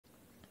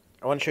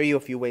I want to show you a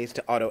few ways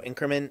to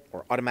auto-increment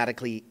or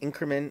automatically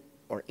increment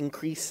or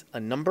increase a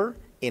number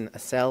in a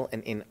cell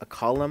and in a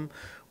column.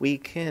 We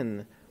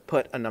can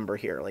put a number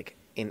here, like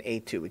in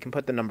A2, we can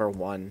put the number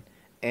 1,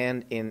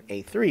 and in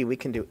A3, we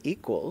can do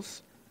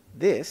equals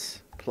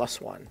this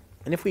plus 1.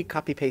 And if we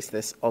copy paste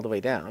this all the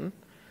way down,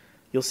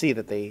 you'll see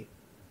that they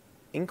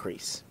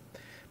increase.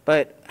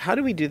 But how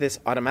do we do this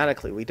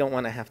automatically? We don't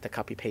want to have to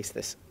copy paste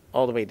this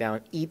all the way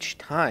down each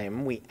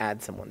time we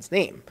add someone's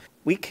name.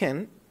 We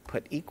can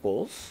put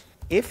equals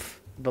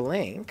if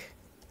blank,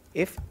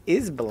 if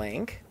is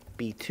blank,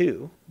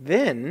 B2,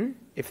 then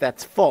if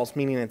that's false,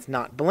 meaning it's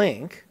not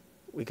blank,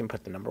 we can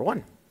put the number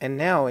 1. And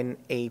now in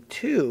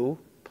A2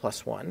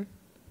 plus 1,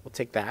 we'll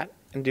take that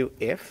and do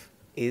if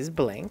is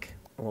blank,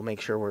 and we'll make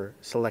sure we're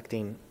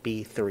selecting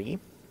B3,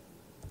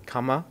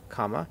 comma,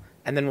 comma,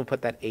 and then we'll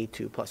put that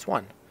A2 plus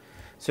 1.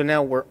 So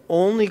now we're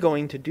only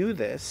going to do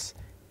this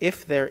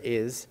if there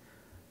is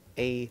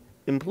a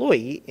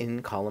employee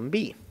in column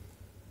B.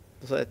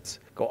 So let's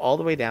go all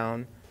the way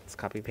down, let's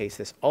copy paste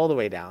this all the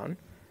way down,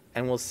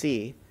 and we'll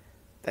see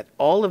that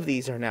all of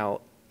these are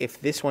now, if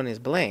this one is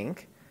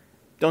blank,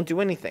 don't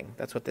do anything.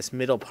 That's what this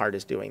middle part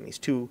is doing. These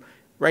two,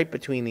 right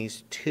between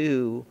these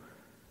two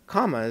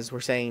commas, we're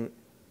saying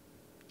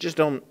just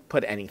don't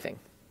put anything.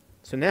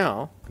 So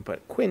now we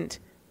put quint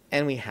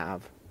and we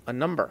have a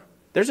number.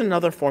 There's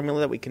another formula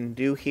that we can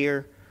do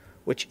here,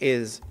 which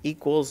is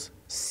equals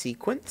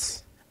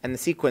sequence. And the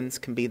sequence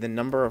can be the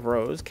number of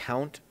rows,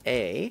 count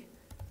A,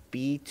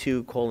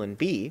 B2 colon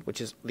B,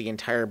 which is the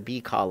entire B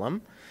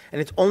column.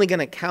 And it's only going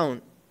to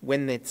count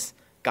when it's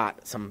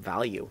got some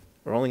value.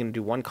 We're only going to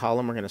do one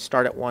column. We're going to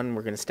start at 1.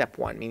 We're going to step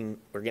 1, meaning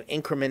we're going to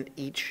increment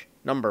each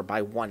number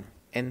by 1.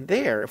 And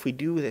there, if we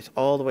do this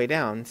all the way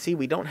down, see,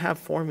 we don't have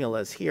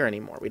formulas here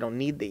anymore. We don't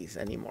need these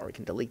anymore. We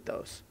can delete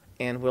those.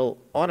 And we'll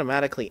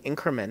automatically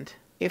increment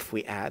if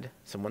we add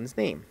someone's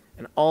name.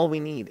 And all we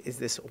need is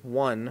this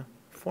one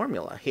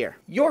formula here.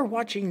 You're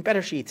watching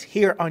Better Sheets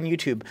here on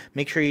YouTube.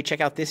 Make sure you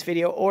check out this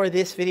video or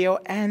this video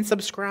and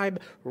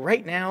subscribe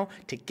right now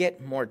to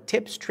get more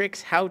tips,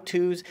 tricks,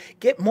 how-tos,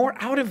 get more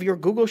out of your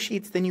Google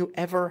Sheets than you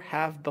ever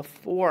have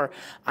before.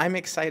 I'm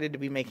excited to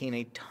be making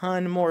a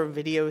ton more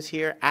videos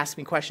here. Ask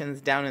me questions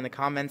down in the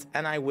comments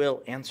and I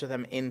will answer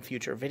them in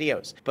future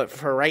videos. But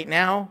for right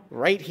now,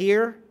 right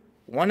here,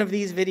 one of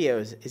these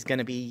videos is going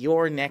to be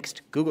your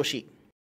next Google Sheet.